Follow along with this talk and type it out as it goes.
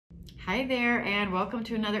Hi there, and welcome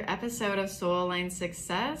to another episode of Soul Aligned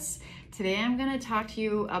Success. Today I'm going to talk to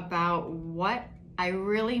you about what I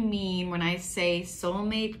really mean when I say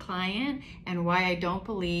soulmate client and why I don't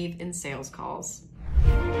believe in sales calls.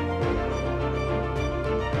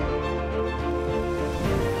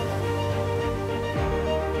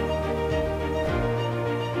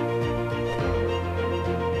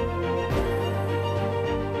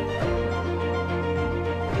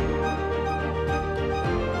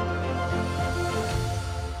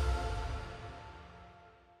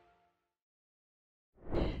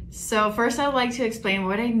 So first I'd like to explain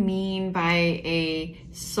what I mean by a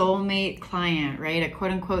soulmate client, right? A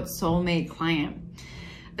quote unquote soulmate client.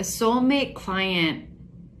 A soulmate client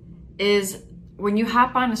is when you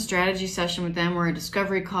hop on a strategy session with them or a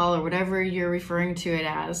discovery call or whatever you're referring to it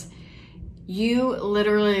as, you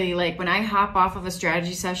literally, like when I hop off of a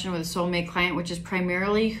strategy session with a soulmate client, which is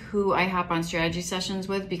primarily who I hop on strategy sessions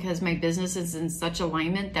with because my business is in such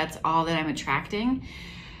alignment, that's all that I'm attracting.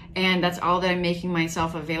 And that's all that I'm making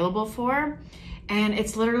myself available for. And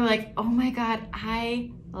it's literally like, oh my God,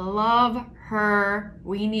 I love her.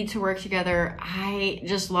 We need to work together. I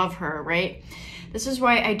just love her, right? This is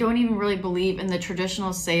why I don't even really believe in the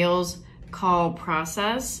traditional sales call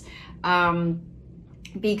process.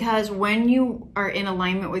 Because when you are in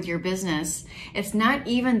alignment with your business, it's not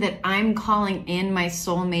even that I'm calling in my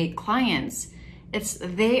soulmate clients. It's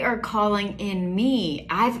they are calling in me.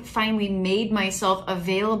 I've finally made myself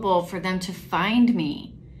available for them to find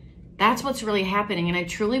me. That's what's really happening. And I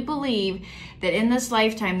truly believe that in this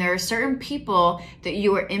lifetime, there are certain people that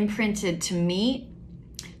you are imprinted to meet,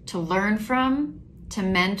 to learn from, to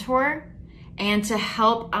mentor, and to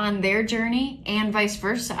help on their journey and vice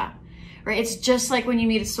versa, right? It's just like when you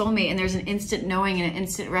meet a soulmate and there's an instant knowing and an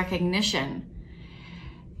instant recognition.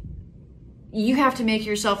 You have to make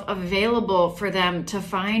yourself available for them to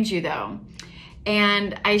find you though.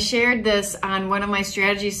 And I shared this on one of my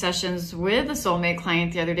strategy sessions with a soulmate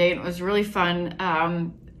client the other day, and it was really fun.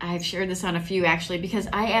 I've shared this on a few actually, because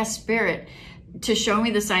I asked Spirit to show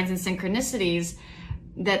me the signs and synchronicities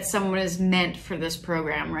that someone is meant for this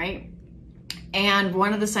program, right? And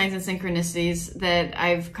one of the signs and synchronicities that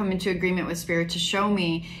I've come into agreement with Spirit to show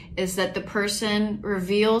me is that the person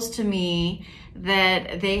reveals to me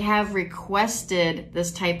that they have requested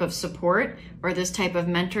this type of support or this type of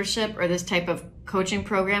mentorship or this type of coaching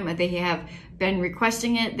program, that they have been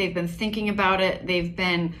requesting it, they've been thinking about it, they've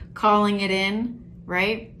been calling it in,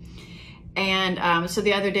 right? And so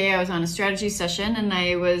the other day I was on a strategy session and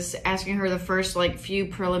I was asking her the first few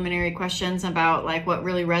preliminary questions about what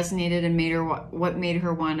really resonated and made her what made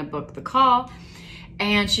her want to book the call.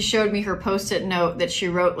 And she showed me her post-it note that she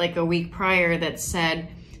wrote a week prior that said,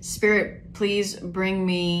 Spirit, please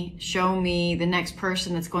show me the next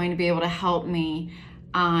person that's going to be able to help me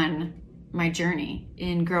on my journey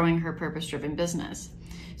in growing her purpose-driven business.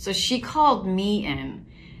 So she called me in.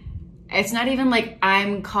 It's not even like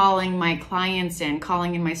I'm calling my clients in,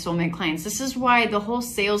 calling in my soulmate clients. This is why the whole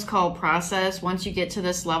sales call process, once you get to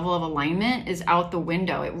this level of alignment, is out the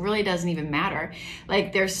window. It really doesn't even matter.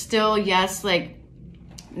 There's still, yes,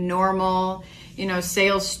 normal,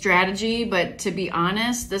 sales strategy, but to be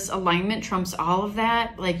honest, this alignment trumps all of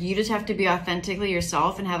that. You just have to be authentically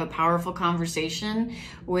yourself and have a powerful conversation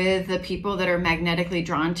with the people that are magnetically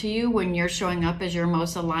drawn to you. When you're showing up as your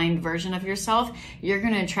most aligned version of yourself, you're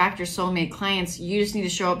going to attract your soulmate clients. You just need to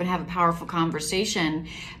show up and have a powerful conversation.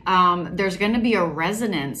 There's going to be a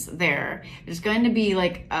resonance there. There's going to be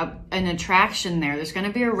an attraction there. There's going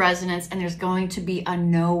to be a resonance, and there's going to be a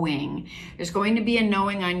knowing. There's going to be a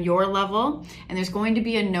knowing on your level, and there's going to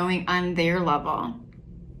be a knowing on their level.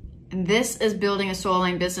 And this is building a soul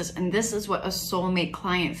aligned business, and this is what a soulmate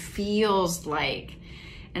client feels like.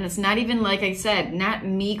 And it's not even, like I said, not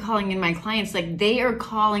me calling in my clients, they are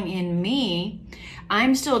calling in me.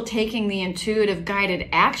 I'm still taking the intuitive guided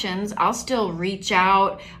actions. I'll still reach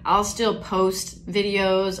out. I'll still post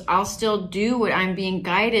videos. I'll still do what I'm being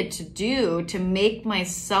guided to do to make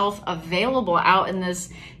myself available out in this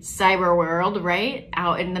cyber world, right?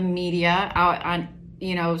 Out in the media, out on,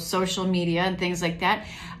 social media and things like that.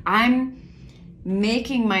 I'm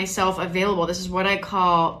making myself available. This is what I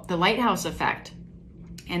call the lighthouse effect.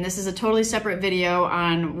 And this is a totally separate video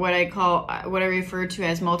on what I refer to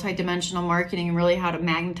as multidimensional marketing and really how to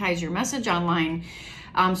magnetize your message online.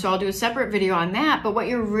 So I'll do a separate video on that. But what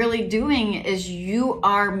you're really doing is you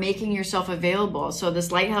are making yourself available. So this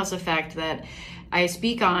lighthouse effect that I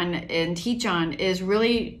speak on and teach on is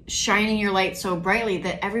really shining your light so brightly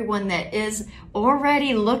that everyone that is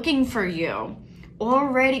already looking for you,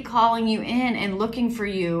 already calling you in and looking for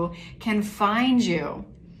you, can find you.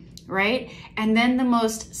 right? And then the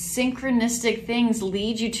most synchronistic things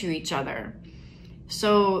lead you to each other.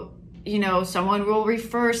 So, you know, someone will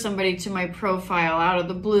refer somebody to my profile out of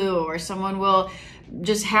the blue, or someone will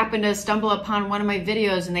just happen to stumble upon one of my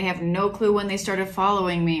videos and they have no clue when they started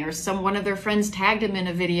following me, or one of their friends tagged them in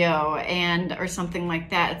a video or something like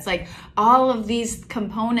that. It's like all of these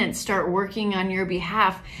components start working on your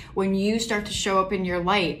behalf when you start to show up in your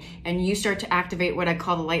light and you start to activate what I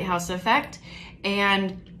call the lighthouse effect.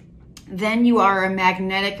 And then you are a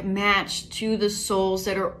magnetic match to the souls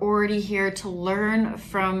that are already here to learn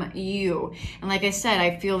from you. And like I said,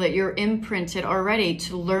 I feel that you're imprinted already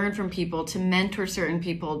to learn from people, to mentor certain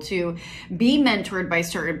people, to be mentored by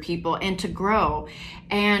certain people, and to grow.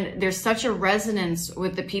 And there's such a resonance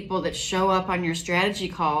with the people that show up on your strategy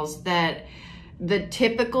calls that the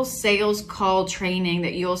typical sales call training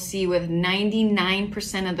that you'll see with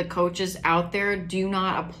 99% of the coaches out there do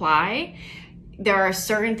not apply. There are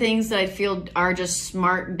certain things that I feel are just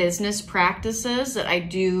smart business practices that I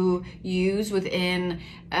do use within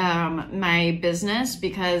my business,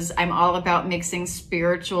 because I'm all about mixing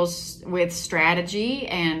spiritual with strategy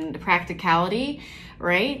and practicality,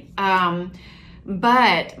 right?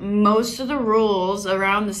 But most of the rules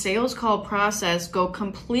around the sales call process go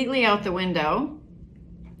completely out the window.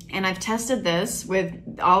 And I've tested this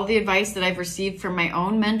with all the advice that I've received from my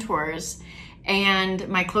own mentors. And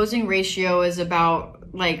my closing ratio is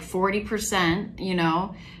about like 40%, you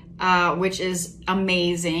know, which is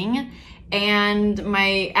amazing. And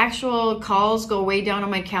my actual calls go way down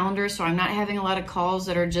on my calendar. So I'm not having a lot of calls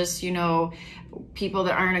that are just, you know, people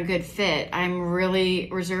that aren't a good fit. I'm really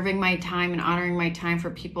reserving my time and honoring my time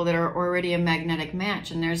for people that are already a magnetic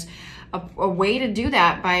match. And there's a way to do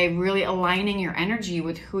that by really aligning your energy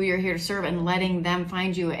with who you're here to serve and letting them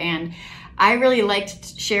find you. And I really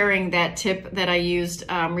liked sharing that tip that I used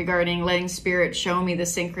regarding letting spirit show me the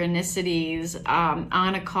synchronicities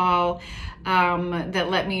on a call that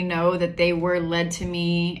let me know that they were led to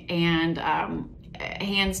me. And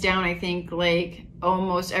hands down, I think like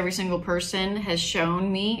almost every single person has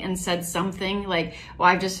shown me and said something like,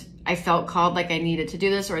 well, I felt called, like I needed to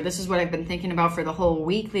do this, or this is what I've been thinking about for the whole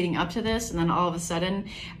week leading up to this. And then all of a sudden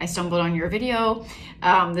I stumbled on your video.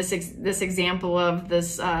 This example of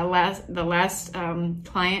this the last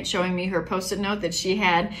client showing me her Post-it note that she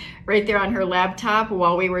had right there on her laptop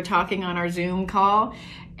while we were talking on our Zoom call.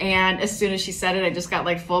 And as soon as she said it, I just got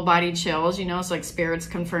like full body chills, you know, it's like spirit's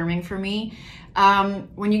confirming for me.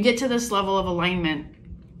 When you get to this level of alignment,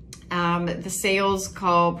 the sales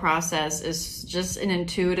call process is just an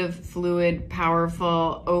intuitive, fluid,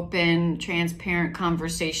 powerful, open, transparent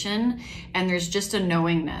conversation. And there's just a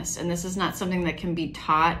knowingness. And this is not something that can be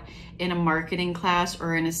taught in a marketing class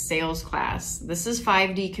or in a sales class. This is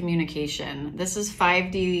 5D communication. This is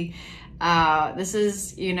 5D. This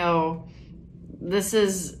is, you know, this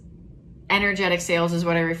is energetic sales is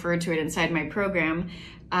what I refer to it inside my program.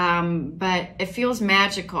 But it feels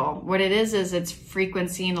magical. What it is it's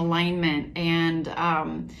frequency and alignment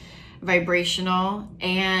and vibrational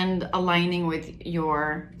and aligning with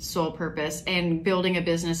your soul purpose and building a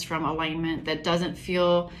business from alignment that doesn't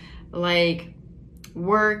feel like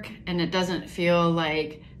work and it doesn't feel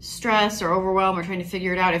like stress or overwhelm or trying to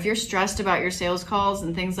figure it out. If you're stressed about your sales calls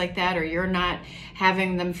and things like that, or you're not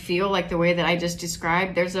having them feel like the way that I just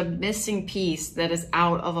described, there's a missing piece that is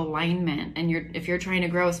out of alignment. And if you're trying to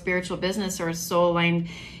grow a spiritual business or a soul-aligned,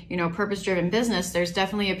 you know, purpose-driven business, there's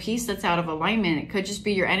definitely a piece that's out of alignment. It could just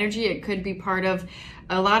be your energy. It could be part of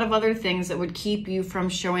a lot of other things that would keep you from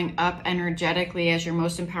showing up energetically as your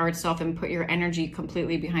most empowered self and put your energy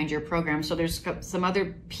completely behind your program. So there's some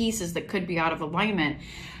other pieces that could be out of alignment,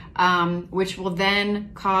 which will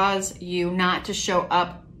then cause you not to show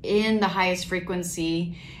up in the highest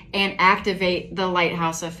frequency and activate the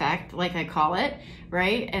lighthouse effect, like I call it,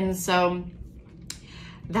 right? And so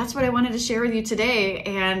that's what I wanted to share with you today.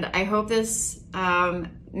 And I hope this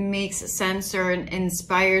makes sense or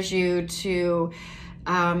inspires you to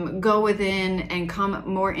go within and come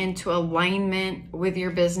more into alignment with your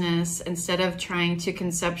business instead of trying to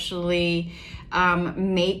conceptually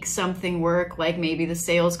make something work, like maybe the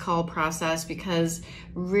sales call process, because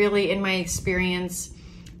really in my experience,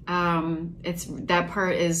 that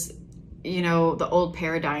part is, you know, the old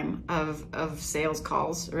paradigm of sales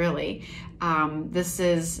calls, really. This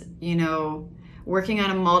is, you know, working on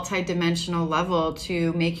a multi-dimensional level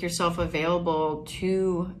to make yourself available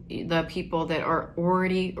to the people that are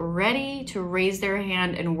already ready to raise their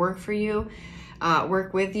hand and work for you,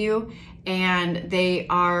 work with you, and they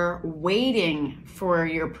are waiting for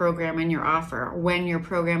your program and your offer when your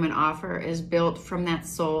program and offer is built from that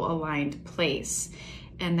soul-aligned place.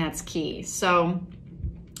 And that's key. So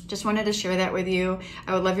Just wanted to share that with you.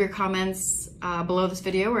 I would love your comments below this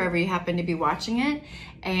video, wherever you happen to be watching it.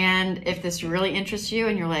 And if this really interests you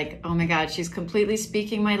and you're like, oh my God, she's completely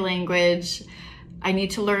speaking my language, I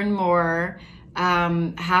need to learn more,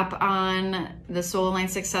 hop on the Soul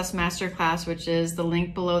Aligned Success Masterclass, which is the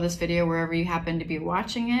link below this video, wherever you happen to be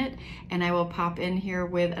watching it. And I will pop in here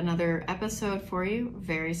with another episode for you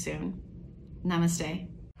very soon.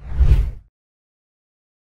 Namaste.